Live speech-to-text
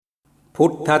พุ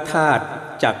ทธทาส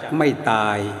จักไม่ตา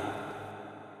ย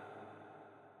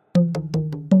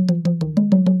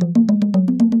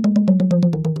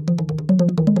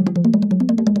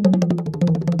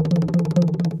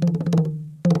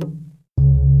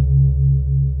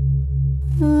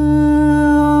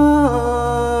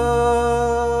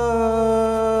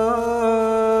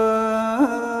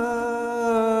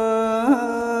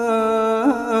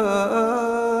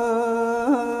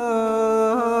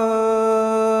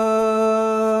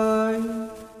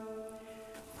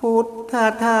พุทธ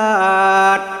ทา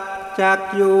สจัก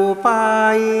อยู่ไป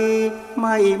ไ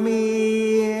ม่มี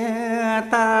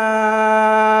ตา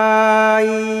ย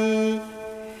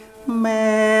แม้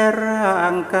ร่า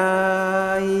งกา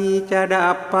ยจะดั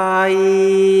บไป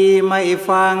ไม่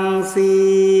ฟังเสี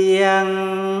ยง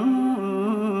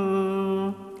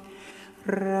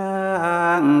ร่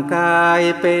างกาย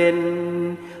เป็น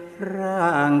ร่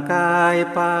างกาย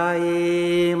ไป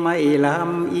ไม่ล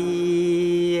ำเอี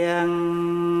ยง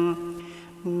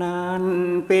นั่น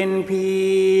เป็นเพี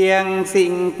ยง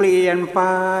สิ่งเปลี่ยนไป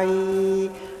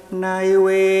ในเว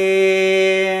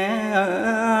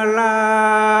ลา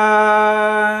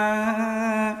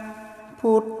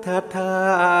พุทธท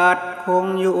าสคง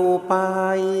อยู่ไป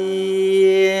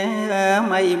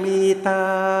ไม่มีต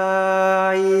า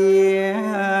ย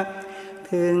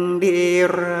ถึงดี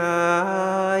ร้า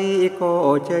ยก็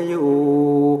จะอยู่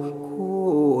คู่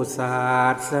ศา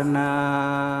สนา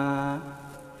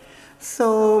ส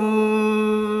ม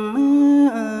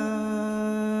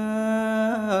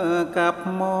กับ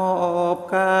มอบ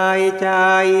กายใจ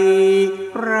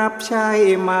รับใช้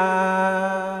มา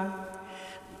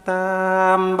ตา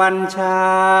มบัญชา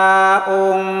อ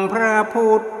งค์พระ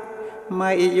พุทธไ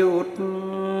ม่หยุด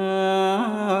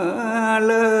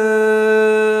เล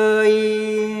ย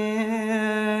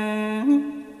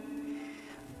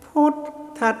พุท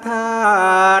ธทา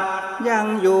สยัง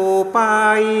อยู่ไป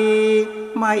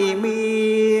ไม่มี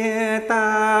ต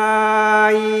า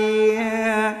ย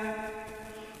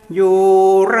อยู่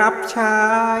รับใช้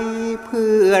เ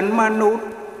พื่อนมนุษย์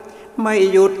ไม่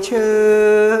หยุดเฉ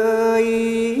ย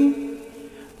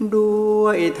ด้ว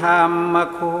ยธรรม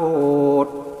โคต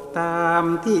ตาม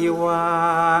ที่ว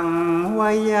างไว้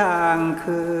อย่างเค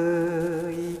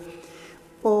ย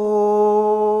โอ้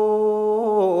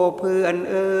เพื่อน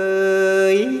เอ๋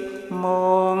ยม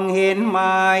องเห็นไหม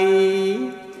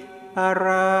อะไร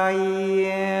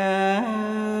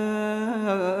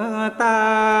ตา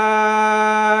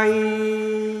ย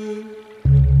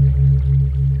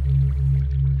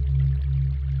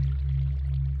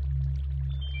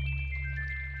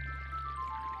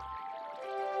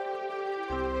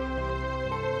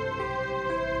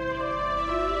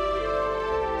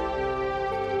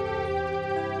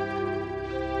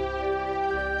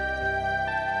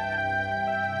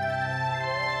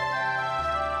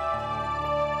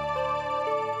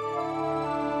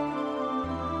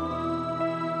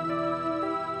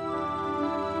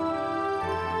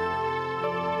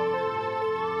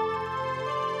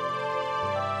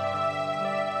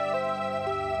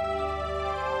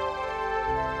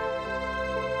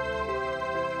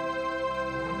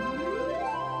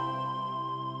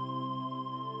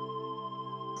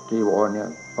จีวรเนี่ย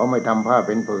เขาไม่ทำผ้าเ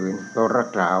ป็นผืนเขารัก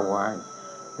ษาไว้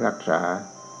รัก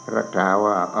ษา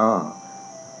ว่า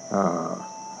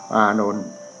อานนท์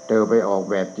เธอไปออก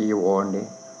แบบจีวรดิ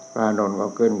พระอานนท์ก็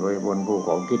ขึ้นไปบนภูเข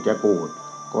าคิดจะกูด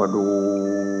ก็ดู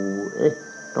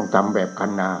ต้องทำแบบคั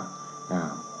นนา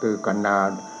คือคันนา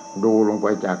ดูลงไป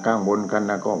จากข้างบนคัน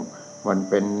นาก็มัน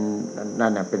เป็นนั่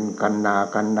นน่ะเป็นคันนา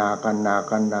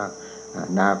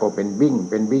นาก็เป็นบิ้ง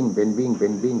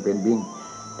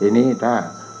ทีนี้ถ้า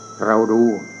เราดู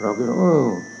เราคิดว่า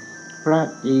พระ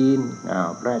จีน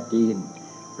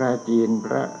พ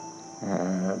ระ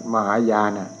มหายา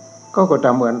นก็ท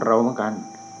ำเหมือนเราเหมือนกัน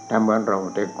ทำเหมือนเรา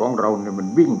แต่ของเราเนี่ยมัน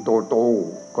วิ่งโต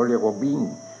เขาเรียกว่า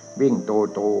วิ่งโต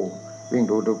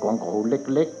ของเขาเ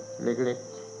ล็ก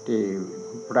ที่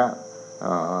พระ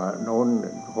โน้น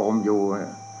โฮมอยู่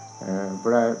พ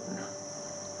ระ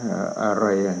อะไร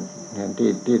เนี่ย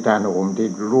ที่ท่านโฮมที่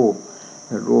รูป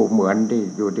เหมือนที่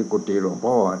อยู่ที่กุฏิหลวง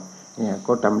พ่อเนี่ย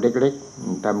ก็ทำเล็ก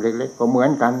ก็เหมือ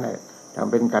นกันเลยท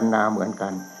ำเป็นกันนาเหมือนกั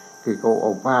นคือเขาเอ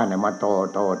าผ้าเนี่ยมาต่อ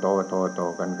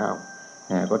กันเข้า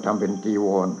เนี่ยก็ทำเป็นจีว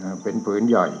รเป็นผืน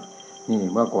ใหญ่นี่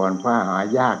เมื่อก่อนผ้าหา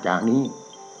ยากจากนี้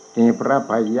นี่พระ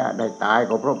พยะได้ตาย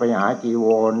ก็เพราะไปหาจีว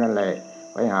รนั่นแหละ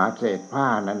ไปหาเศษผ้า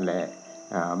นั่นแหละ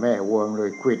แม่วัวเล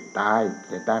ยขวิดตายแ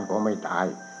ต่ท่านก็ไม่ตาย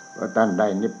เพราะท่านได้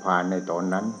นิพพานในตอน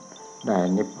นั้นได้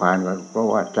นิพพานเพราะ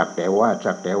ว่าสักแต่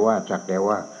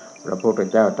ว่าพระพุทธ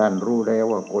เจ้าท่านรู้แล้ว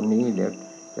ว่าคนนี้เดี๋ยว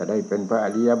จะได้เป็นพระอ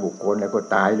ริยบุคคลแล้วก็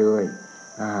ตายเลย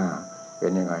เป็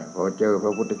นยังไงพอเจอพร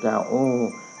ะพุทธเจ้าโอ้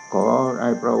ขอใ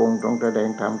ห้พระองค์ทรงแสดง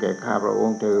ธรรมแก่ข้าพระอง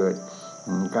ค์เถิด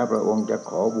ข้าพระองค์จะ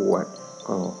ขอบวช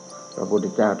ก็พระพุทธ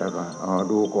เจ้าตรัสว่า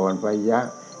ดูก่อนพยะ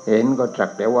เห็นก็สั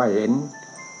กแต่ว่าเห็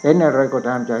นอะไรก็ต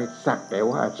ามใจสักแต่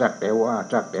ว่าสักแต่ว่า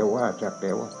สักแต่ว่าสักแ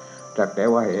ต่ว่าสักแต่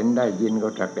ว่าเห็นได้ยินก็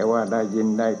สักแต่ว่าได้ยิน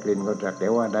ได้กลิ่นก็สักแต่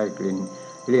ว่าได้กลิ่น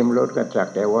ลิ้มรสก็สัก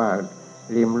แต่ว่า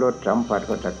ลิ้มรสสัมผัส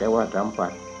ก็สักแต่ว่าสัมผั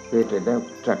สคือแต่แล้ว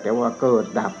สักแต่ว่าเกิด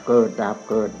ดับเกิดดับ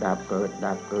เกิดดับเกิด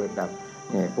ดับเกิดดับ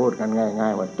นี่พูดกันง่า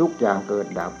ยๆว่าทุกอย่างเกิด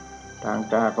ดับทาง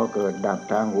ตาก็เกิดดับ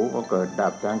ทางหูก็เกิดดั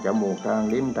บทางจมูกทาง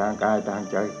ลิ้นทางกายทาง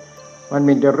ใจมัน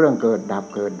มีแต่เรื่องเกิดดับ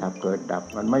เกิดดับเกิดดับ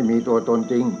มันไม่มีตัวตน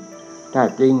จริงถ้า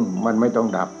จริงมันไม่ต้อง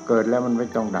ดับเกิดแล้วมันไม่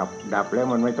ต้องดับดับแล้ว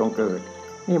มันไม่ต้องเกิด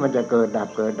นี่มันจะเกิดดับ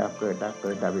เกิดดับเกิดดับเกิ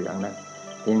ดดับอย่างนั้น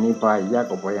ทีนี้พายะ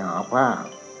ก็ไปหาผ้า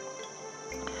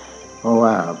เพราะว่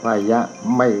าพายะ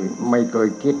ไม่เคย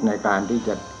คิดในการที่จ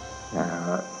ะ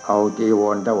เอาจีว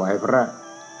รถวายพระ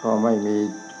ก็ไม่มี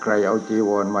ใครเอาจีว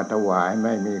รมาถวายไ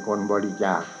ม่มีคนบริจ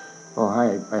าคก็ให้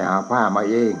ไปหาผ้ามา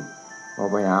เองพอ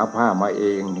ไปหาผ้ามาเอ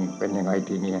งนี่เป็นยังไง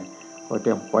ทีนี้ก็จ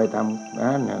ะไปทำ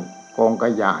นั่นกองข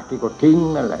ยะที่ก็ทิ้ง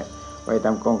นั่นแหละไปท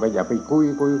ำกองขยะไปคุย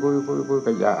ข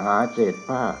ยะหาเศษ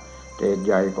ผ้าเศษใ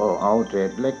หญ่ก็เอาเศ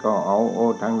ษเล็กก็เอา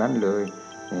ทั้งนั้นเลย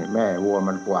นี่แม่วัว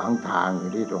มันขวางทางอ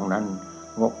ยู่ที่ตรงนั้น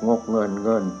งกเงิ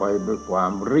นไปด้วยควา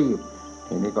มรีบ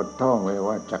ทีนี้ก็ท่องเลย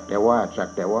ว่าสักแต่ว่าสัก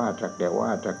แต่ว่าสักแต่ว่า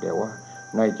สักแต่ว่า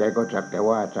ในใจก็สักแต่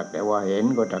ว่าสักแต่ว่าเห็น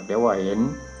ก็สักแต่ว่าเห็น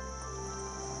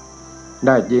ไ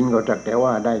ด้ยินก็สักแต่ว่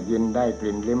าได้ยินได้ก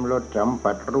ลิ่นลิ้มรสสัม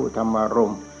ผัสรู้ธรรมาร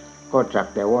มณ์ก็สัก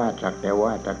แต่ว่าสักแต่ว่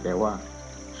าสักแต่ว่า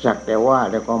สักแต่ว่า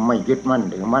แล้วก็ไม่ยึดมั่น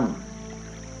ถือมั่น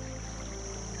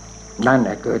นั่นแหล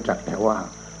ะเกิดสักแต่ว่า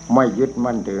ไม่ยึด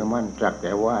มั่นถือมั่นสักแ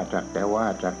ต่ว่าสักแต่ว่า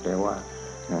สักแต่ว่า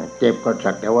เจ็บก็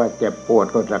สักแต่ว่าเจ็บปวด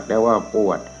ก็สักแต่ว่าป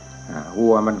วดหั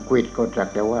วมันควิดก็สัก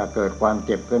แต่ว่าเกิดความเ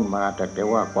จ็บขึ้นมาสักแต่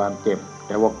ว่าความเจ็บแ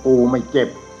ต่ว่ากูไม่เจ็บ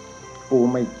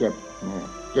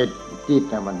จิต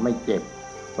มันไม่เจ็บ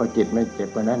เพราะจิตไม่เจ็บ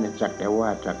เพราะนั้นสักแต่ว่า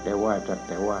สักแต่ว่าสักแ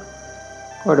ต่ว่า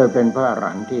ก็เลยเป็นพระอร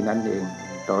หันต์ที่นั้นเอง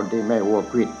ตอนที่แม่วัว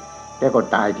ควิดแล้วก็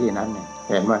ตายที่นั้น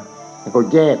เห็นไหมก็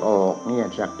แยกออกเนี่ย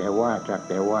สักแต่ว่าสัก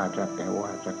แต่ว่าสักแต่ว่า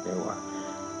สักแต่ว่า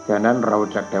ฉะนั้นเรา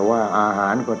สักแต่ว่าอาหา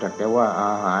รก็สักแต่ว่าอ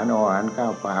าหารข้า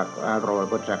วปากอร่อย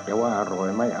ก็สักแต่ว่าอร่อย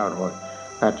ไม่อร่อย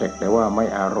ถ้าสักแต่ว่าไม่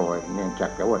อร่อยเนี่ยสั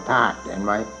กแต่ว่าธาตุเห็นไ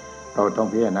หมเราต้อง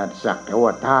พิจารณาสักแต่ว่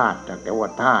าธาตุสักแต่ว่า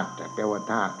ธาตุสักแต่ว่า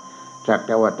ธาตุสักแ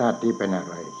ต่ว่าธาตุที่เป็นอะ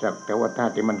ไรสักแต่ว่าธา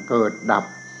ตุที่มันเกิดดับ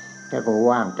แค่ก็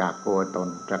ว่างจากตัวตน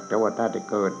สักแต่ว่าธาตุที่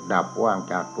เกิดดับว่าง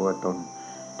จากตัวตน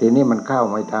ทีนี้มันเข้า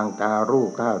มาทางตารูป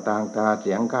เข้าทางตาเ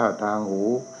สียงเข้าทางหู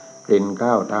กลิ่นเ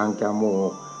ข้าทางจมู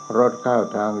กรสเข้า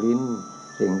ทางลิ้น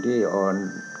สิ่งที่อ่อน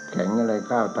แข็งอะไร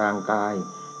เข้าทางกาย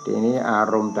ทีนี้อา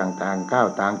รมณ์ต่างๆเข้า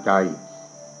ทางใจ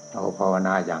เอาภาวน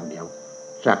าอย่างเดียว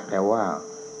สักแต่ว่า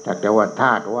ธ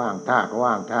าตุว่างธาตุว่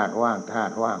างธาตุว่างธา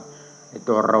ตุว่างไอ้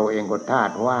ตัวเราเองก็ธา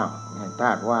ตุว่างธ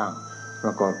าตุว่างปร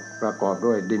ะกอบ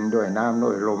ด้วยดินด้วยน้ำด้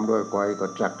วยลมด้วยไฟก็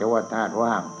สักแต่ว่าธาตุ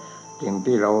ว่างสิ่ง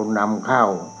ที่เรานำเข้า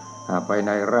ไปใ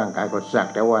นร่างกายก็สัก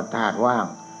แต่ว่าธาตุว่าง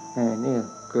นี่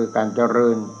คือการเจริ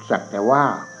ญสักแต่ว่า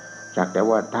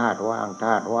ธาตุว่างธ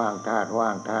าตุว่างธาตุว่า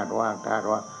งธาตุว่างธาตุ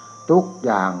ว่างทุกอ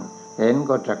ย่างเห็น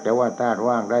ก็สักแต่ว่าธาตุ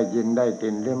ว่างได้ยินได้ก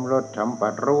ลิ่นลิ้มรสสัมผั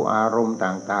สรู้อารมณ์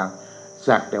ต่างๆ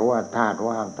สักแต่ว่าธาตุ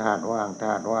ว่างธาตุว่างธ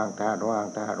าตุว่างธาตุว่าง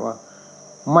ธาตุว่าง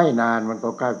ไม่นานมันก็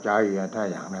เข้าใจถ้า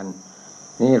อย่างนั้น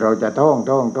นี่เราจะท่องแ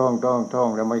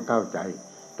ล้วไม่เข้าใจ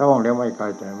ท่องแล้วไม่เข้า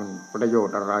ใจมันประโยช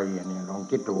น์อะไรเนี่ยลอง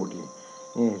คิดดูดิ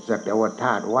นี่สักแต่ว่าธ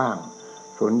าตุว่าง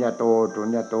สุญญโตสุญ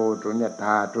ญต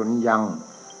าสุญญัง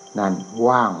นั่น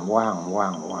ว่าง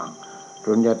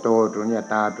สุญญโตสุญญ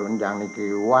ตาสุญญังนี่คื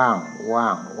อว่าง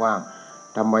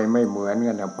ทำไมไม่เหมือน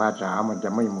กันภาษามันจะ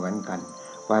ไม่เหมือนกัน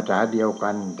ภาษาเดียวกั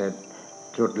นแต่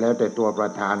สุดแล้วแต่ตัวปร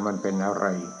ะธานมันเป็นอะไร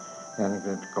นั่น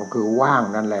ก็คือว่าง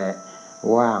นั่นแหละ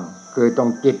ว่างคือต้อง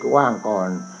จิตว่างก่อน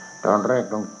ตอนแรก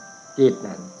ต้อง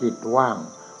จิตว่าง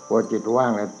พอจิตว่า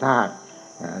งแล้วธาตุ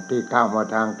ที่เข้ามา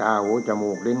ทางตาหูจ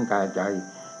มูกลิ้นกายใจ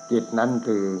จิตนั้น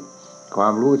คือควา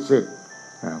มรู้สึก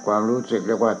เ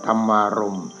รียกว่าธรรมาร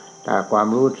มณ์ถ้าความ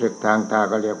รู้สึกทางตา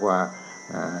ก็เรียกว่า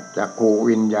จักขุ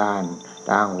วิญญาณ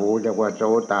ทางหูเรียกว่าโส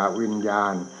ตวิญญา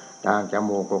ณทางจ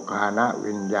มูกก็ฆาน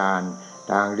วิญญาณ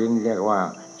ทางลิ้นเรียกว่า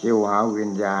ชิวหาวิ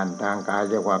ญญาณทางกาย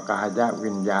เรียกว่ากาย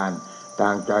วิญญาณทา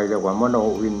งใจเรียกว่ามโน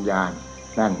วิญญาณ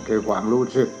นั่นคือความรู้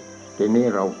สึกทีนี้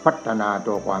เราพัฒนา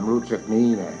ตัวความรู้สึกนี้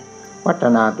เลยพัฒ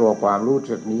นาตัวความรู้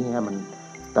สึกนี้ให้มัน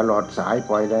ตลอดสาย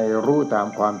ปล่อยได้รู้ตาม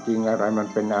ความจริงอะไรมัน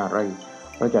เป็นอะไร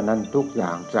เพราะฉะนั้นทุกอย่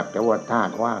างสักแต่ว่าธา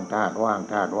ตุว่าง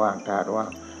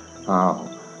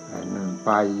ป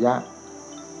ายะ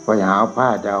ไปหาผ้า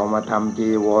จะเอามาทำจี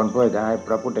วรเพื่อจะให้พ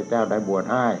ระพุทธเจ้าได้บวช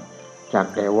ให้จัก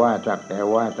แต่ว่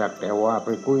าไป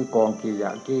คุยกองขี้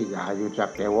ยาอยู่จัก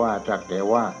แต่ว่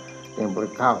ายังไป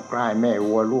เข้าใกล้แม่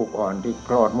วัวลูกอ่อนที่ค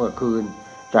ลอดเมื่อคืน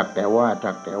จักแต่ว่า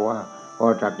พอ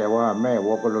จักแต่ว่าแม่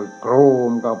วัวก็เลยโคร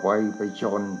มก็ไป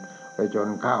ชน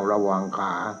ข้าวระหว่างข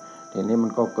าทีนี้มั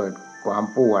นก็เกิดความ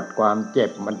ปวดความเจ็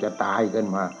บมันจะตายขึ้น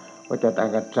มาก็จะตาย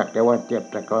กันจักแต่ว่าเจ็บ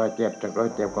ก็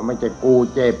ก็ไม่ใช่กู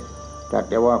เจ็บจัก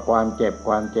แต่ว่าความเจ็บ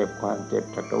จั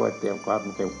กแต่ว่าเจ็บค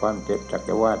วามเจ็บจักแ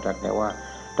ต่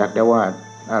ว่า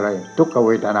อะไรทุกขเว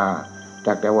ทนา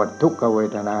จักแต่ว่าทุกขเว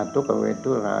ทนา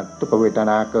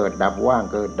เกิดดับว่าง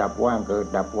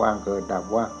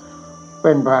เ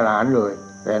ป็นพระอรหันต์เลย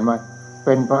เห็นไหมเ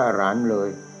ป็นพระอรหันต์เลย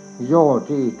โย่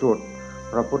ที่สุด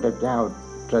พระพุทธเจ้า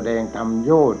แสดงธรรมโ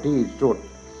ย่ที่สุด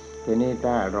ทีนี้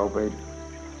ถ้าเรา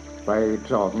ไป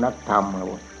สอบนักธรรม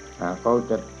เขา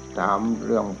จะถามเ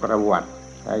รื่องประวัติ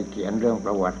ให้เขียนเรื่องป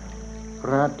ระวัติพ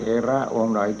ระเถระอง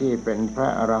ค์ไหนที่เป็นพระ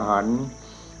อรหันต์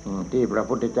ที่พระ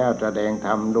พุทธเจ้าแสดงธร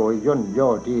รมโดยย่นย่อ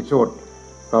ที่สุด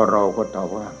ก็เราก็ตอบ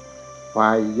ว่าปา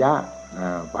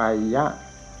ยะ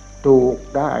ถูก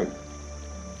ได้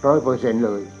 100% เ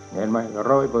ลยเห็นไหม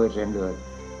100% เลย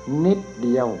นิดเ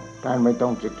ดียวท่านไม่ต้อ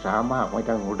งศึกษามากไม่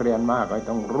ต้องเรียนมากไม่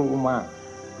ต้องรู้มาก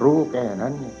รู้แค่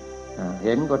นั้นเ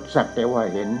ห็นก็สักแต่ว่า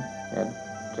เห็น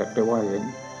สักแต่ว่าเห็น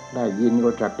ได้ยินก็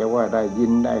สักแต่ว่าได้ยิ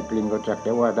นได้กลิ่นก็สักแ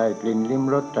ต่ว่าได้กลิ่นลิ้ม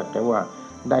รสสักแต่ว่า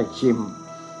ได้ชิม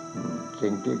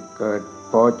สิ่งที่เกิด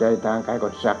พอใจทางกายก็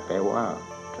สักแต่ว่า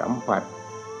สัมผัส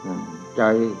ใจ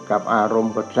กับอารม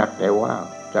ณ์ก็สักแต่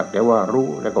ว่ารู้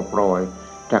แล้วก็ปล่อย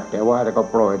สักแต่ว่าแล้วก็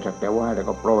ปล่อยสักแต่ว่าแล้ว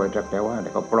ก็ปล่อยสักแต่ว่าแล้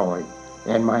วก็ปล่อยเ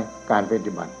ห็นไหมการป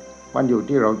ฏิบัติมันอยู่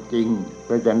ที่เราจริงเพ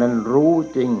ราะฉะนั้นรู้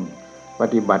จริงป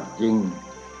ฏิบัติจริง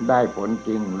ได้ผลจ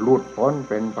ริงหลุดพ้น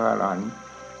เป็นพระอรหันต์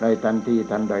ในทันที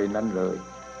ทันใดนั้นเลย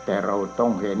แต่เราต้อ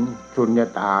งเห็นสุญญ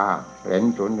ตา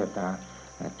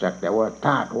จักแต่ว่าธ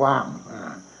าตุว่าง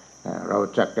เรา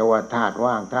จักแต่ว่าธาตุ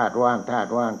ว่าง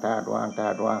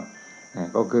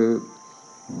ก็คือ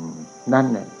นั่น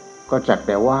เนี่ยก็จักแ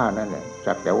ต่ว่านั่นแหละ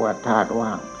จักแต่ว่าธาตุว่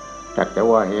างจักแต่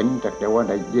ว่าเห็นจักแต่ว่า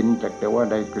ได้ยินจักแต่ว่า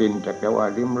ได้กลิ่นจักแต่ว่า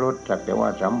ลิ้มรสจักแต่ว่า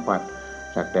สัมผัส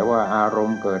จักแต่ว่าอารม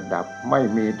ณ์เกิดดับไม่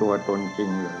มีตัวตนจริง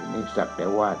เลยนี่จักแต่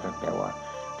ว่า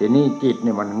ทีนี้จิตเ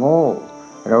นี่ยมันโง่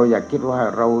เราอยากคิดว่า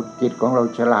เราจิตของเรา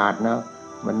ฉลาดนะ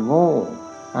มันโง่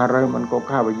อะไรมันก็เ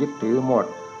ข้าไปยึดถือหมด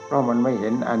เพราะมันไม่เห็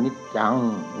นอนิจจัง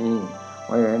นี่ไ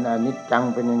ม่เห็นอนิจจัง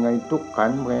เป็นยังไงทุกขั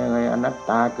งเป็นยังไงอนัต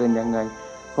ตาเกินยังไง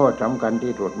ข้อสำคัญ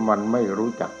ที่สุดมันไม่รู้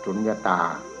จักสุญญตา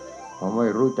ผมไม่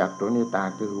รู้จักสุญญตา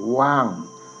คือว่าง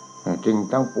จริง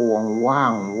ทั้งปวงว่า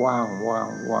ง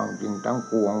จริงทั้ง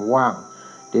ปวงว่าง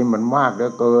ที่มันมากเหลื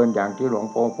อเกินอย่างที่หลวง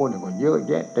พ่อพูดก็เยอะ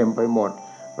แยะเต็มไปหมด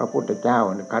พระพุทธเจ้า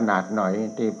ขนาดไหน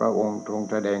ที่พระองค์ทรง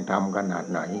แสดงธรรมขนาด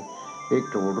ไหนภิก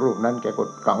ษุรูปนั้นแกก็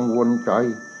กังวลใจ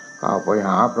เข้าไปห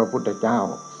าพระพุทธเจ้า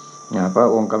พระ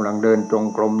องค์กำลังเดินจง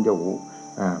กรมอยู่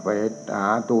ไปหา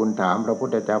ทูลถามพระพุท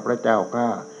ธเจ้าพระเจ้าข้า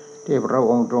ที่พระ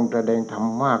องค์ทรงแสดงธรรม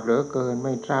มากเหลือเกินไ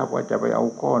ม่ทราบว่าจะไปเอา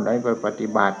ข้อไหนไปปฏิ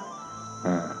บัติ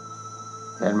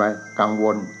เห็นไหมกังว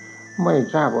ลไม่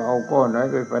ทราบว่าเอาข้อไหน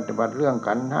ไปปฏิบัติเรื่อง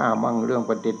ขันธ์ห้าบ้างเรื่อง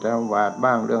ปฏิจจสมุปบาท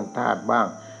บ้างเรื่องธาตุบ้าง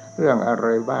เรื่องอะไร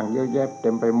บ้างเยอะแยะเต็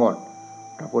มไปหมด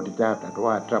พระพุทธเจ้าตรัส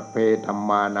ว่าสัพเพธัม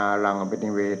มานารังปฏิ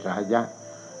เวสายะ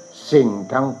สิ่ง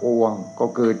ทั้งปวงก็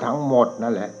คือทั้งหมด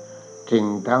นั่นแหละสิ่ง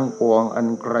ทั้งปวงอัน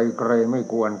ใครๆไม่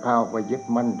ควรเข้าไปยึด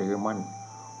มั่นถือมั่น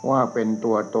ว่าเป็น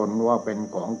ตัวตนว่าเป็น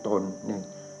ของตนนี่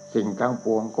สิ่งทั้งป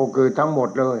วงก็คือทั้งหมด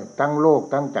เลยทั้งโลก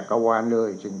ทั้งจักรวาลเลย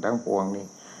สิ่งทั้งปวงนี่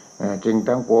สิ่ง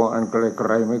ทั้งปวงอันใค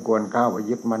รๆไม่ควรเข้าไป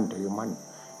ยึดมั่นถือมั่น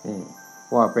นี่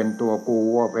ว่าเป็นตัวกู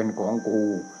ว่าเป็นของกู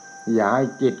อย่าให้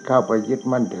จิตเข้าไปยึด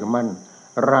มั่นถือมั่น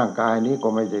ร่างกายนี้ก็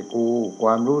ไม่ใช่กูคว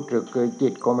ามรู้สึกคือจิ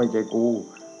ตก็ไม่ใช่กู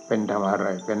เป็นทำอะไร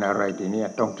เป็นอะไรทีนี้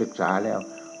ต้องศึกษาแล้ว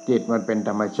จิตมันเป็นธ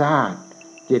รรมชาติ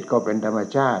จิตก็เป็นธรรม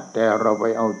ชาติแต่เราไป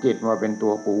เอาจิตมาเป็นตั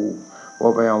วกูพอ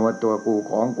ไปเอามาตัวกู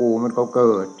ของกูมันก็เ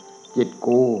กิดจิต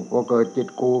กูพอเกิดจิต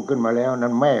กูขึ้นมาแล้วนั้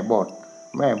นแม่บ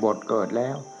ทเกิดแล้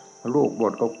วลูกบ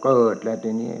ทก็เกิดแล้ว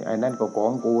ทีนี้ไอ้นั่นก็ขอ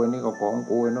งกูไอ้นี่ก็ของ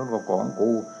กูไอ้นั่นก็ของกู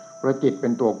เพราะจิตเป็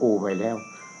นตัวกูไปแล้ว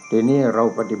ทีนี้เรา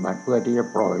ปฏิบัติเพื่อที่จะ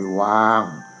ปล่อยวา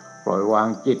ง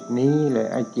จิตนี้เลย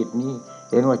ไอ้จิตนี้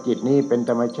เห็นว่าจิตนี้เป็น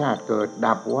ธรรมชาติเกิด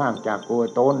ดับว่างจากตัว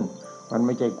ตนมันไ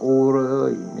ม่ใช่กูเล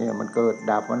ยเนี่ยมันเกิด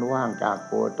ดับมันว่างจาก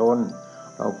ตัวตน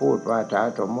เราพูดว่าถ้า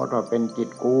สมมติว่าเป็นจิต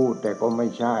กูแต่ก็ไม่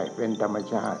ใช่เป็นธรรม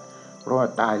ชาติเพราะ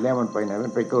ตายแล้วมันไปไหนมั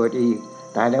นไปเกิดอีก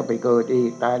ตายแล้วไปเกิดอีก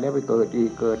ตายแล้วไปเกิดอี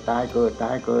กเกิดตาย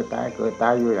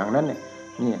อยู่อย่างนั้นเ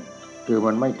นี่ยคือ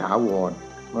มันไม่ถาวร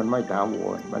มัน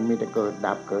มีแต่เกิด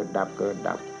ดับ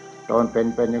ตอนเป็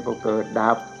นนี่ก็เกิด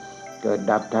ดับ เกิด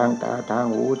ดับทางตาทาง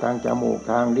หูทางจมูก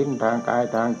ทางลิ้นทางกาย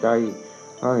ทางใจ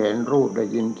เราเห็นรูปได้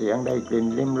ยินเสียงได้กลิ่น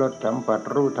ลิ้มรสสัมผัส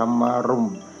รู้ธรรมารม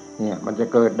ณ์เนี่ยมันจะ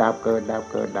เกิดดับเกิดดับ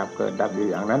เกิดดับเกิดดับอยู่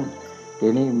อย่างนั้นที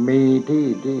นี้มี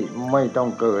ที่ไม่ต้อง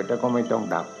เกิดแล้วก็ไม่ต้อง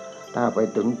ดับถ้าไป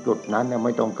ถึงจุดนั้นเนี่ยไ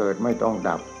ม่ต้องเกิดไม่ต้อง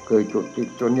ดับคือจุดที่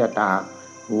สุญญตา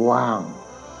ว่าง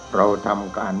เราท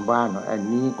ำการบ้านอัน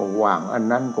นี้ก็ว่างอัน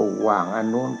นั้นก็ว่างอัน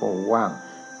นู้นก็ว่าง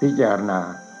พิจารณา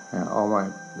เอามา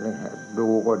ดู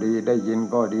ก็ดีได้ยิน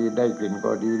ก็ดีได้กลิ่น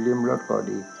ก็ดีลิ้มรสก็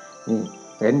ดีนี่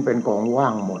เห็นเป็นของว่า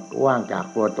งหมดว่างจาก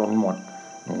ตัวตนหมด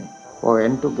นี่พอเห็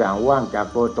นทุกอย่างว่างจาก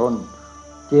ตัวตน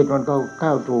จิตมันก็เข้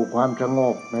าสู่ความสง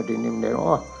บในที่นี้เลย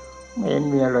ไม่เห็น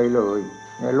มีอะไรเลย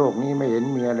ในโลกนี้ไม่เห็น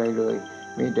มีอะไรเลย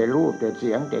มีแต่รูปแต่เ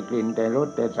สียงแต่กลิ่นแต่รส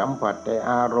แต่สัมผัสแต่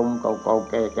อารมณ์เก่าๆ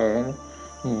แก่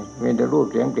ๆนี่มีแต่รูป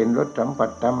เสียงกลิ่นรสสัมผัส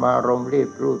ธรรมารมณ์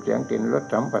รูปเสียงกลิ่นรส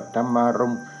สัมผัสธรรมาร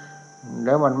มณ์แ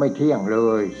ล้วมันไม่เที่ยงเล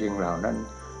ยสิ่งเหล่านั้น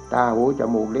ตาหูจ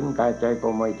มูกลิ้นกายใจก็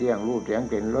ไม่เที่ยงรูปเสียง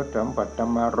กลิ่นรสสัมผัสธร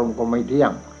รมารมณ์ก็ไม่เที่ย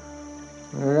ง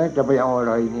แล้วจะไปเอาอะ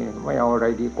ไรนี่ไม่เอาอะไร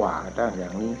ดีกว่าถ้าอย่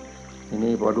างนี้ที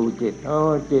นี้พอดูจิต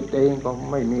จิตเองก็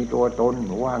ไม่มีตัวตน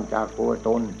ว่างจากตัวต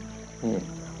นนี่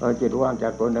จิตว่างจา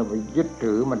กตัวนั้นไปยึด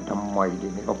ถือมันทำไมที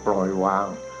นี้ก็ปล่อยวาง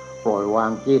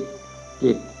จิต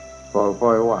ปล่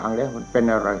อยวางแล้วมันเป็น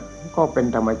อะไรก็เป็น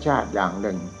ธรรมชาติอย่างห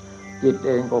นึ่งจิตเ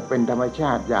องก็เป็นธรรมช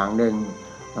าติอย่างหนึ่ง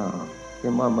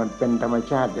ที่เมื่อมันเป็นธรรม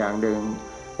ชาติอย่างหนึ่ง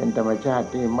เป็นธรรมชาติ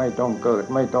ที่ไม่ต้องเกิด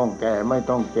ไม่ต้องแก่ไม่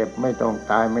ต้องเจ็บไม่ต้อง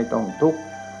ตายไม่ต้องทุกข์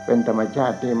เป็นธรรมชา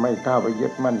ติที่ไม่เข้าไปยึ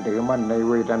ดมั่นถือมั่นใน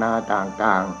เวทนา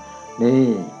ต่างๆนี่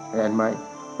เห็นไหม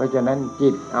เพราะฉะนั้นจิ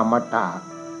ตอมตะ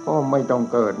ก็ไม่ต้อง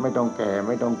เกิดไม่ต้องแก่ไ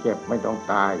ม่ต้องเจ็บไม่ต้อง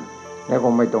ตายแล้วก็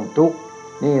ไม่ต้องทุกข์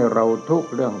นี่เราทุกข์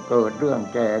เรื่องเกิดเรื่อง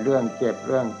แก่เรื่องเจ็บเ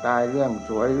รื่องตายเรื่องส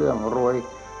วยเรื่องรวย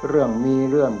เรื่องมี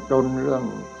เรื่องจนเรื่อง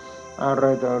อะไร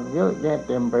ต่อเยอะแยะ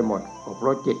เต็มไปหมดเพร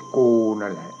าะจิตกูนั่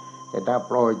นแหละแต่ถ้า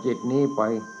ปล่อยจิตนี้ไป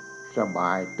สบ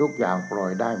ายทุกอย่างปล่อ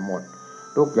ยได้หมด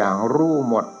ทุกอย่างรู้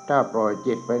หมดถ้าปล่อย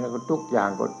จิตไปแล้วก็ทุกอย่าง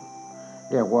ก็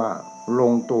เรียกว่าล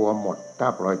งตัวหมดถ้า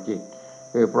ปล่อยจิต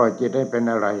คือปล่อยจิตให้เป็น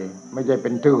อะไรไม่ใช่เป็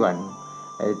นเถื่อน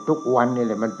ทุกวันนี่แ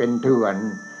หละมันเป็นเถื่อน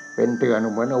เ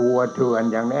หมือนวัวเถื่อน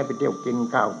อย่างนี้ไปเที่ยวกิน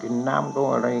ข้าวกินน้ำก็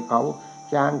อะไรเขา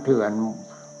ช้างเถื่อน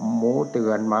หมูเถื่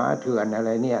อนหมาเถื่อนอะไร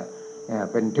เนี่ย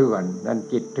เป็นเถื่อนนั่น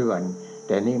จิตเถื่อนแ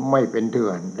ต่นี้ไม่เป็นเถื่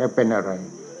อนแล้วเป็นอะไร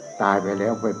ตายไปแล้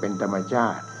วไปเป็นธรรมชา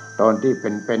ติตอนที่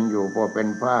เป็นอยู่พอเป็น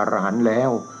พระอรหันต์แล้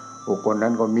วบุคคลนั้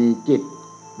นก็มีจิต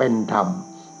เป็นธรร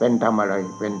มอะไร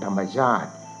เป็นธรรมชาติ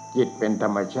จิตเป็นธร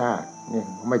รมชาตินี่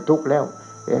ไม่ทุกข์แล้ว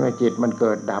เห็นไหมจิตมันเ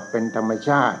กิดดับเป็นธรรมช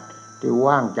าติที่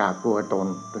ว่างจากตัวตน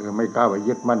คือไม่เข้าไป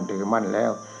ยึดมั่นถือมั่นแล้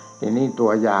วทีนี้ตั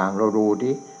วอย่างเราดู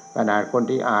ที่ขนาดคน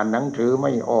ที่อ่านหนังสือไ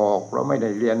ม่ออกเพราะไม่ได้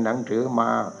เรียนหนังสือมา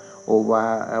อุ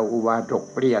บาทก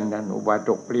เปลี่ยนนะอุบาท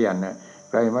กเปลี่ยนนะ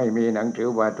ใครไม่มีหนังสือ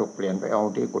อุบาทกเปลี่ยนไปเอา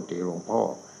ที่กุฏิหลวงพ่อ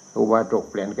อุบาทก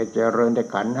เปลี่ยนก็เจริญแต่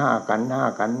ขันธ์ห้า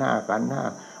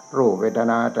รูปเวท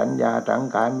นาสัญญาสัง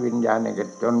ขารวิญญาณเนี่ย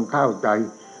จนเข้าใจ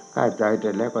เส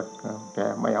ร็จแล้วก็แก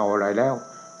ไม่เอาอะไรแล้ว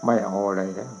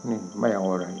นี่ไม่เอา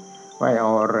อะไร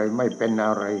ไม่เป็นอ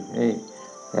ะไรนี่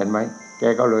เห็นไหมแก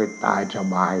ก็เลยตายส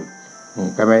บายนี่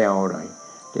ก็ไม่เอาอะไร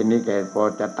ทีนี้แกพอ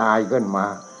จะตายขึ้นมา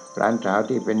หลานสาว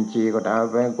ที่เป็นชีก็ถาม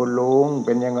ว่าคุณลุงเ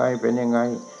ป็นยังไง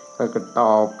ก็ต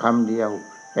อบคำเดียว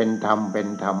เป็นธรรม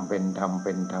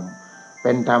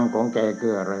ของแกคื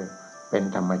ออะไรเป็น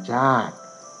ธรรมชาติ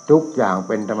ทุกอย่างเ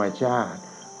ป็นธรรมชาติ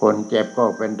คนเจ็บก็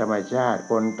เป็นธรรมชาติ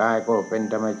คนตายก็เป็น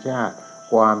ธรรมชาติ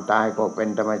ความตายก็เป็น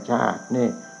ธรรมชาตินี่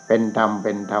เป็นธรรม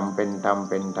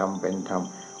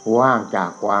ว่างจา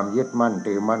กความยึดมั่น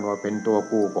ถือมั่นว่าเป็นตัว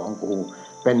กูของกู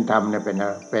เป็นธรรมเนี่ย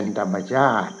เป็นธรรมชา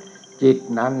ติจิต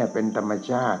นั้นเนี่ยเป็นธรรม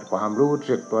ชาติความรู้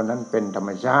สึกตัวนั้นเป็นธรร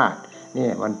มชาตินี่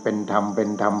มันเป็นธรรม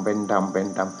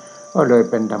ก็เลย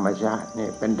เป็นธรรมชาตินี่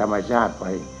เป็นธรรมชาติไป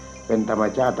เป็นธรรม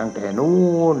ชาติตั้งแต่นู้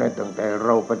นตั้งแต่เร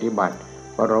าปฏิบัติ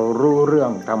พอเรารู้เรื่อ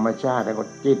งธรรมชาติแล้วก็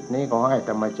จิตนี้ก็ให้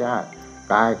ธรรมชาติ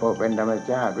กายก็เป็นธรรม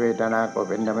ชาติเวทนาก็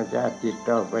เป็นธรรมชาติจิต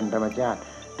ก็เป็นธรรมชาติ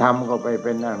ธรรมก็ไปเ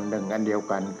ป็นอันหนึ่งอันเดียว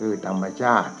กันคือธรรมช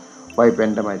าติไปเป็น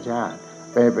ธรรมชา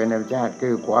ติคื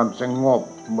อความสงบ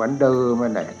เหมือนเดิม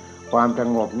นั่นแหละความส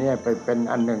งบเนี่ยไปเป็น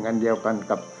อันหนึ่งอันเดียวกัน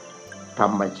กับธร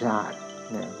รมชาติ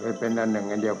เนี่ยไปเป็นอันหนึ่ง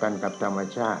อันเดียวกันกับธรรม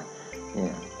ชาติเนี่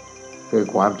ยคือ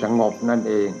ความสงบนั่น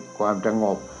เองความสง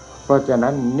บเพราะฉะ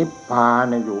นั้นนิพพาน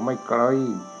เนี่ยอยู่ไม่ไกล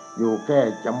อยู่แค่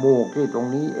จมูกที่ตรง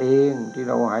นี้เองที่เ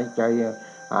ราหายใ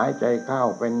จเข้า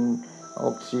เป็นอ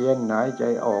อกซิเจนหายใจ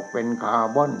ออกเป็นคา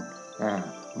ร์บอน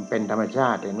มันเป็นธรรมชา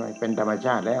ติเห็นไหมเป็นธรรมช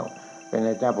าติแล้วเป็นอะไร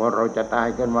จ้าพอเราจะตาย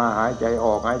ขึ้นมาหายใจอ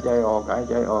อก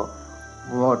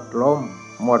หมดลม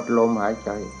หายใ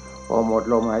จพอหมด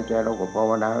ลมหายใจเราก็ภา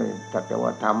วนาสักแต่ว่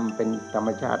าทำเป็นธรรม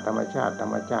ชาติ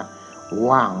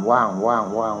ว่างว่างว่าง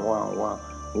ว่างว่างว่าง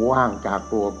ว่างจาก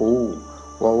ตัวกู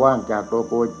พอว่างจากตัว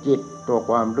กูจิตตัว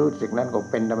ความรู้สึกนั้นก็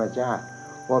เป็นธรรมชาติ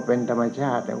พอเป็นธรรมช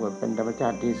าติแล้วก็เป็นธรรมชา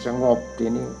ติที่สงบที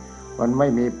นี้มันไม่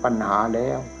มีปัญหาแล้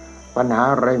วปัญหา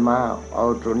อะไรมาเอา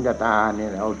สุญญตาเนี่ย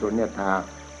เอาสุญญตา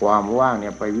ความว่างเนี่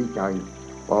ยไปวิจัย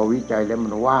พอวิจัยแล้วมั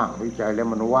นว่างวิจัยแล้ว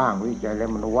มันว่างวิจัยแล้ว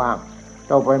มันว่าง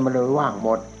ต่อไปมันเลยว่างหม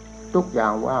ดทุกอย่า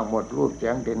งว่างหมดรูปเสี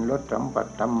ยงกลิ่นรสสัมผัส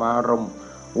ธรรมารมณ์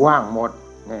ว่างหมด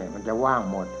เนี่ยมันจะว่าง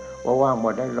หมดพอว่างหม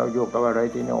ดได้เราอยู่กับอะไร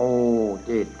ที่นี่โอ้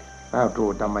จิตเข้าสู่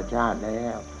ธรรมชาติแล้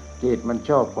วจิตมัน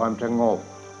ชอบความสงบ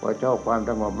พอชอบความ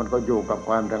สงบมันก็อยู่กับค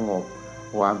วามสงบ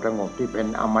ความสงบที่เป็น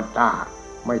อมตะ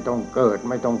ไม่ต้องเกิด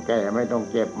ไม่ต้องแก่ไม่ต้อง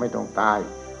เจ็บไม่ต้องตาย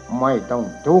ไม่ต้อง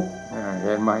ทุกข์เ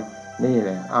ห็นไหมนี่แห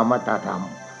ละอมตะธรรม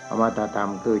อมตะธรร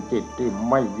มคือจิตที่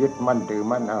ไม่ยึดมั่นถือ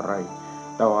มั่นอะไร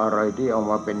ต่ออะไรที่เอา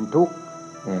มาเป็นทุกข์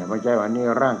เนี่ยไม่ใช่ว่านี่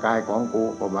ร่างกายของกู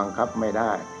ก็บังคับไม่ไ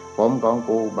ด้ผมของ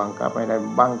กูบังคับไม่ได้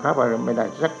บังคับอะไรไม่ได้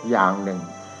สักอย่างหนึ่ง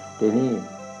ทีนี้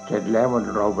เสร็จแล้วมัน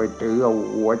เราไปถือเอา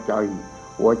หัวใ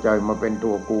จมาเป็น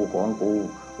ตัวกูของกู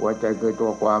หัวใจคือตั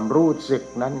วความรู้สึก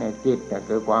นั้นเนี่ยจิตเนี่ย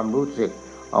คือความรู้สึก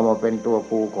เอามาเป็นตัว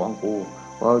กูของกู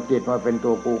พอจิตมาเป็น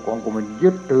ตัวกูของกูมันยึ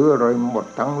ดถืออะไรหมด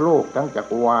ทั้งโลกทั้งจั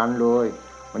กรวาลเลย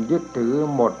มันยึดถือ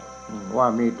หมดว่า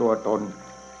มีตัวตน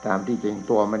ตามที่จริง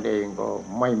ตัวมันเองก็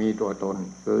ไม่มีตัวตน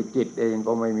คือจิตเอง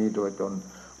ก็ไม่มีตัวตน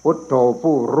พุทโธ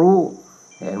ผู้รู้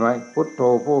เห็นไหมพุทโธ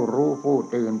ผู้รู้ผู้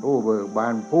ตื่นผู้เบิกบา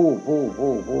น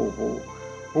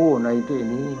ผู้ในที่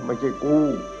นี้ไม่ใช่กู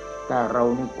แต่เรา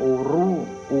นี่กูรู้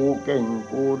กูเก่ง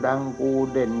กูดังกู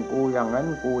เด่นกูอย่างนั้น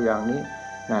กูอย่างนี้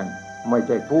นั่นไม่ใ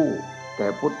ช่ผู้แต่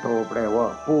พุทโธแปลว่า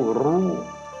ผู้รู้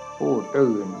ผู้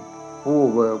ตื่นผู้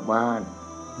เบิกบาน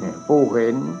เนี่ยผู้เห็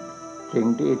นสิ่ง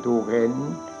ที่ถูกเห็น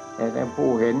แต่ผู้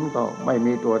เห็นก็ไม่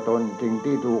มีตัวตนสิ่ง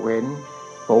ที่ถูกเห็น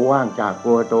ก็ว่างจาก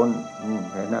ตัวตน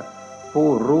เห็นนะผู้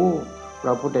รู้พ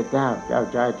ระพุทธเจ้าเจ้า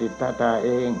ชายสิทธัตถะเอ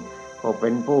งก็เป็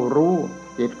นผู้รู้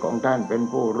จิตของท่านเป็น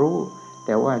ผู้รู้แ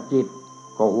ต่ว่าจิต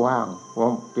ก็ว่างเพรา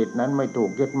ะจิตนั้นไม่ถู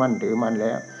กยึดมั่นถือมั่นแ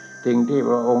ล้วสิ่งที่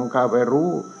พระองค์เข้าไปรู้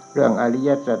เรื่องอริย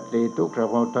สัจสี่ทุกข์ส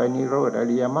มุทัยนิโรธอ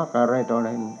ริยมรรคอะไรต่ออะไร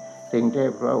สิ่งที่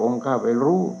พระองค์เข้าไป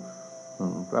รู้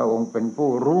พระองค์เป็น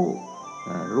ผู้รู้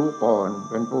รู้ก่อน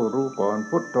เป็นผู้รู้ก่อน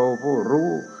พุทโธผู้รู้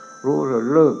แล้ว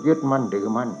เลิกยึดมั่นถือ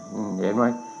มั่นเห็นไหม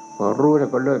พอรู้แล้ว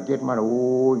ก็เลิกยึดมั่น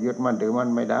ยึดมั่นถือมั่น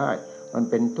ไม่ได้มัน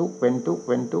เป็นทุกข์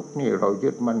นี่เรายึ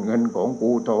ดมั่นเงินของ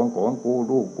กูทองของกู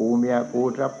ลูกกูเมียกู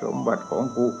ทรัพย์สมบัติของ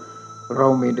กูเรา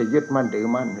มีแต่ยึดมั่นถือ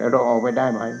มั่นแล้วเราออกไปได้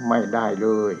ไหมไม่ได้เล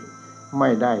ยไม่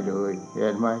ได้เลยเห็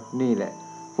นไหมนี่แหละ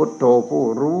พุทโธผู้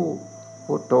รู้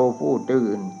พุทโธผู้ตื่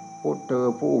นพุทโธ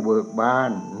ผู้เบิกบา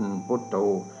นพุทโธ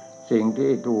สิ่ง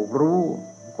ที่ถูกรู้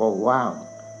ก็ว่าง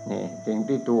นี่สิ่ง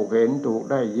ที่ถูกเห็นถูก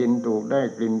ได้ยินถูกได้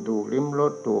กลิ่นถูกลิ้มร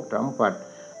สถูกสัมผัส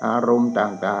อารมณ์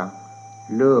ต่าง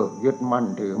ๆเลิกยึดมั่น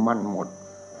ถือมั่นหมด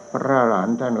พระอรหัน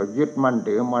ต์ท่านก็ยึดมั่น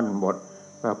ถือมั่นหมด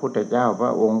พระพุทธเจ้าพร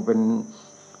ะองค์เป็น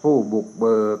ผู้บุกเ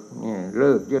บิกนี่เ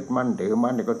ลิกยึดมั่นถือ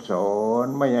มั่นก็สอน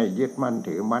ไม่ให้ยึดมั่น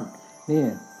ถือมั่นนี่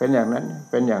เป็นอย่างนั้น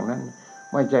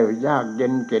ไม่ใช่ยากเย็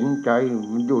นเข็ญใจ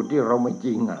มันอยู่ที่เราไม่จ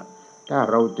ริงถ้า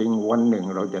เราจริงวันหนึ่ง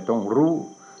เราจะต้องรู้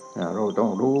เราต้อ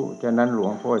งรู้ฉะนั้นหลว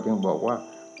งพ่อจึงบอกว่า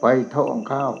ไปท่อง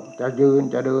เข้าจะยืน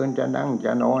จะเดินจะนั่งจ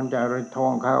ะนอนจะอะไรท่อ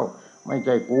งเข้าไม่ใ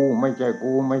ช่กู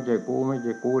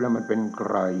แล้วมันเป็นใค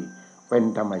รเป็น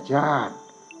ธรรมชาติ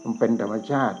มันเป็นธรรม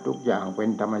ชาติทุกอย่างเป็น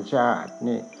ธรรมชาติ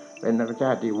นี่เป็นธรรมชา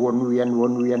ติที่วนเวียนอ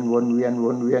ยู่อย่างนั้นวนเวีย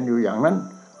นอยู่อย่าง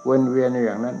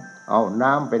นั้นเอา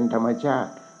น้ำเป็นธรรมชาติ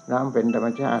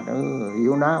หิ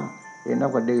วน้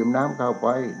ำก็ดื่มน้ำเข้าไป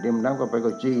ดื่มน้ำเข้าไป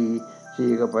ก็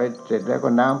ฉี่ก็ไปเสร็จแล้วก็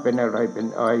น้ำเป็นอะไรเป็น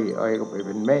ไอก็ไปเ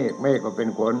ป็นเมฆก็เป็น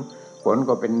ฝน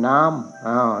ก็เป็นน้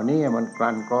ำนี่มันก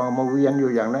ลั่นกรองมาเวียนอ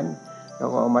ยู่อย่างนั้นแล้ว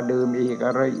ก็มาดื่มอีกอ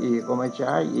ะไรอีกก็มาใ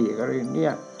ช้อีกอะไรเนี่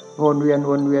ยวนเวียนอ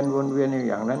ยู่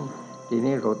อย่างนั้นที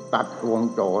นี้เราตัดวง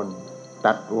จร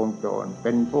เ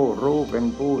ป็นผู้รู้เป็น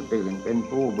ผู้ตื่นเป็น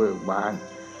ผู้เบิกบาน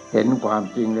เห็นความ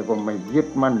จริงแล้วก็ไม่ยึด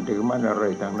มั่นถือมั่นอะไร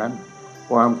ทั้งนั้น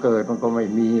ความเกิดมันก็ไม่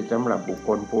มีสำหรับบุคค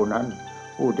ลผู้นั้น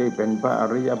ผู้ที่เป็นพระอ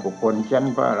ริยบุคคลชั้น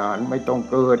พระอรหันต์ไม่ต้อง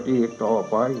เกิดอีกต่อ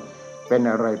ไปเป็น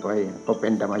อะไรไปก็เป็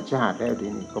นธรรมชาติแล้วที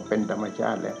นี้ก็เป็นธรรมชา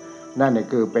ติแล้วนั่น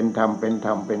คือเป็นธรร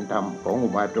มของอุ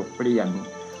บาสกเปลี่ยน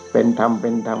เป็นธรรม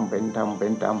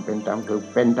คือ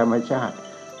เป็นธรรมชาติ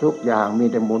ทุกอย่างมี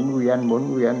แต่หมุนเวียน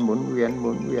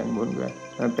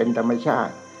มันเป็นธรรมชา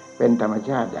ติ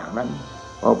อย่างนั้น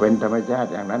พอเป็นธรรมชาติ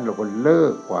อย่างนั้นเราก็เลิ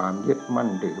กความยึดมั่น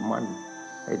ถือมั่น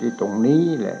ไอ้ที่ตรงนี้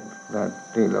แหละ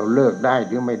ที่เราเลิกได้ห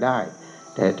รือไม่ได้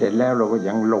แต่เสร็จแล้วเราก็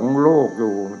ยังหลงโลกอ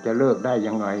ยู่จะเลิกได้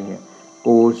ยังไง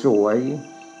กูสวย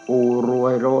กูรว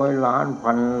ย100 ล้าน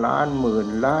พันล้านหมื่น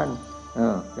ล้าน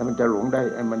แล้วมันจะหลงได้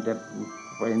มันจะ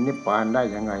ไปนิพพานได้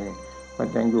ยังไงมัน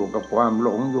ยังอยู่กับความหล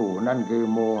งอยู่นั่นคือ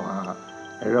โมหะ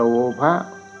โลภะ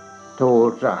โท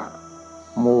สะ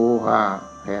โมหะ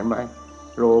เห็นไหม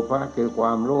โลภะคือคว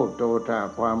ามโลภโทสะ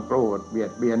ความโกรธเบีย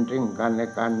ดเบียนซึ่งกันและ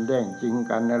กันแย่งชิง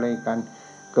กันอะไรกัน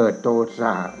เกิดโทส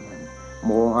ะโ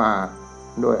มหะ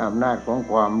โดยอำนาจของ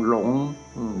ความหลง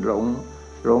ห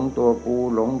ลงตัวกู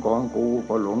หลงของกู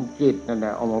ก็หลงจิตนั่นแหล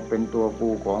ะเอามาเป็นตัวกู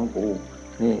ของกู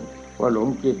นี่ว่าหลง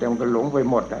จิตมันก็หลงไป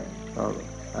หมด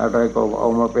อะไรก็เอา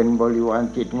มาเป็นบริวาร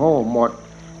จิตโง่หมด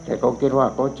แต่เขาคิดว่า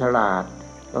เขาฉลาด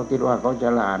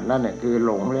นั่นแหละคือห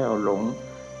ลงแล้วห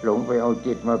ลงไปเอา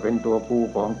จิตมาเป็นตัวกู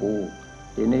ของกู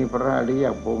ทีนี้พระอริย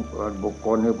บุคค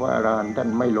ลหรือพระอรหันต์ท่าน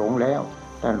ไม่หลงแล้ว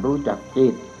ท่านรู้จักจิ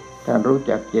ตท่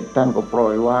านก็ปล่อ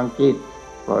ยวางจิต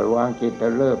แต่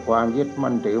เลิกความยึด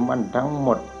มั่นถือมั่นทั้งหม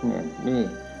ดเนี่ยนี่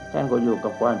ท่านก็อยู่กั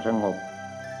บความสงบ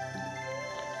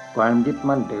ความยึด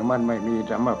มั่นถือมั่นไม่มี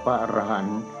สำหรับพระอรหัน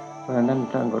ต์เพราะนั้น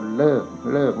ท่านก็เ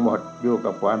ลิกหมดอยู่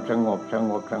กับความสงบ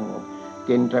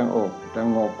กินส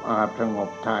งบอาบสงบ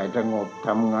ถ่ายสงบท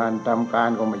ำงานทำการ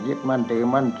ก็ไม่ยึดมั่นถือ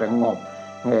มั่นสงบ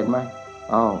เห็นไหม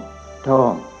ท่อ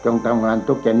งจงทำงาน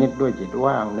ทุกชนิดด้วยจิต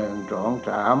ว่าง1 2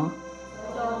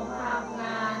 3จงทำง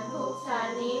านทุกช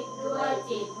นิดด้วย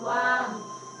จิตว่าง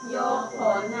ยกผ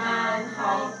ลงานข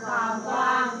องความว่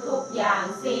างทุกอย่าง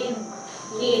สิ้น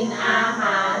กินอาห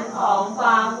ารของคว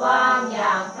ามว่างอย่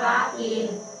างพระอินท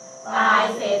ร์ตาย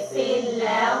เสร็จสิ้นแ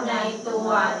ล้วในตัว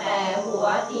แต่หัว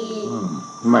ที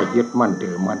ไม่ยึดมั่น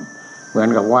ถือมั่นเหมือน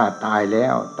กับว่าตายแล้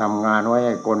วทำงานไว้ใ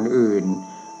ห้คนอื่น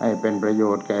ให้เป็นประโย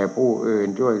ชน์แก่ผู้อื่น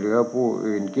ช่วยเหลือผู้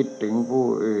อื่นคิดถึงผู้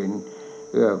อื่น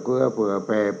เอื้อเฟื้อเผื่อแ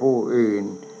ผ่ผู้อื่น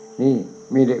นี่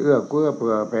มีแต่เอื้อเฟื้อเ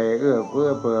ผื่อแผ่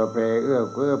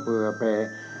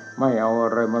ไม่เอาอะ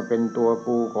ไรมาเป็นตัว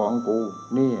กูของกู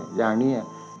นี่อย่างนี้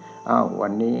วั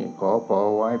นนี้ขอ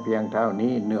ไว้เพียงเท่า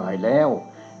นี้เหนื่อยแล้ว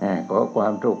ขอควา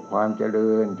มสุขความเจ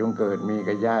ริญจงเกิดมี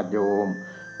กับญาติโยม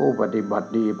ผู้ปฏิบัติ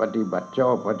ดีปฏิบัติชอ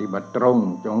บปฏิบัติตรง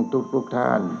จงทุกท่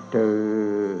านเถิ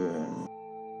ด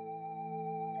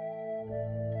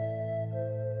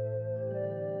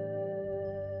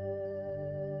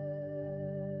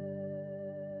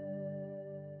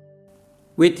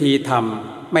วิธีท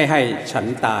ำไม่ให้ฉัน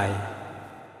ตาย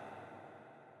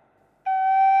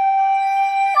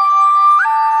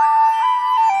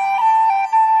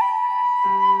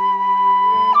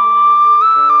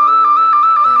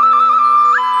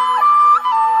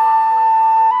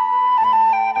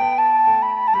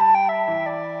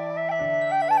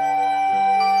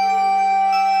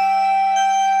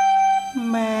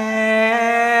แม้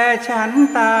ฉัน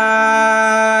ตา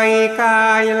ยกา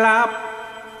ยลับ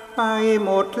ไปห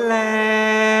มดแ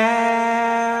ล้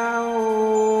ว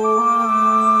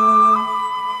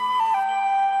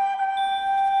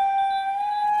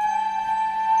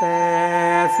แต่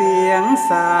เสียง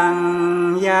สั่ง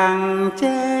ยังแ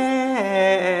จ้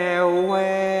วแว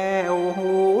ว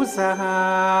หูสหา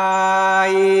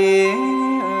ย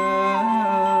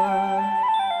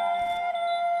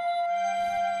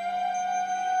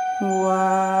ว่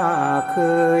าเค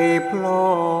ยพลอ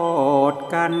ด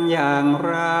กันอย่าง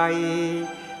ไร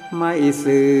ไม่เ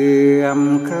สื่อม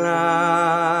คลา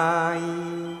ย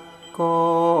ก็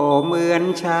เหมือน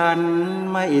ฉัน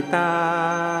ไม่ตา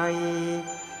ย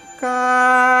ก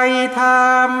ายธร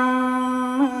รม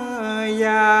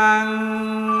ยัง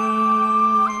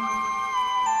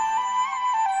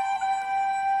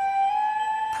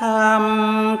ท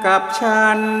ำกับฉั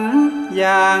นอ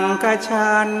ย่างกับ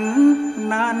ฉัน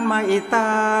นั้นไม่ต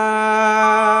า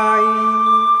ย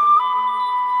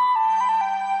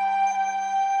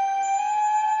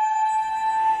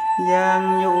ยัง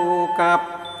อยู่กับ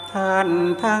ท่าน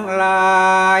ทั้งหล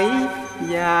าย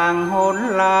อย่างหน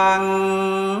หลัง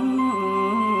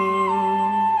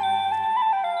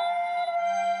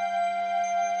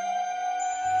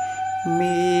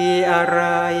มีอะไร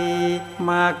ม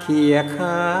าเขี่ยค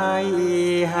าย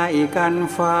ให้กัน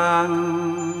ฟัง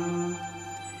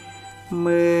เห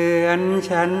มือน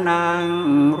ฉันนั่ง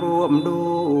ร่วม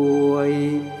ด้วย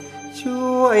ช่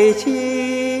วยชี้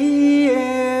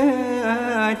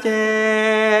แจ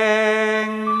ง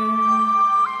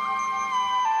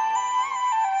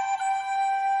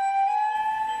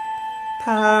ท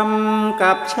ำ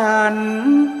กับฉัน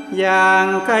อย่าง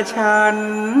กับฉัน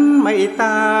ไม่ต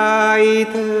าย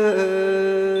เถิ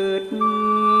ด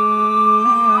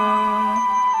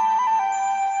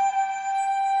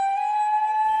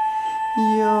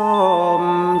ย่อม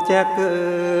จะเกิ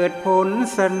ดผล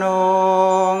สนอ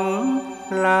ง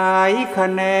หลายแข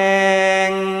น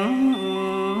ง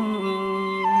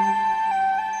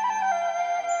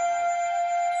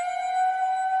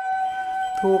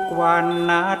ท ทุกวัน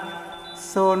นัด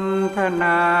สนทน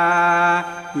า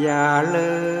อย่าเ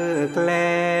ลิกแ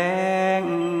ล้ง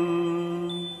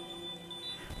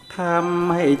ท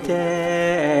ำให้แจ้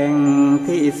ง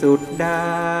ที่สุดไ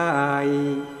ด้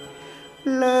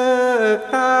เลิก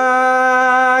ตา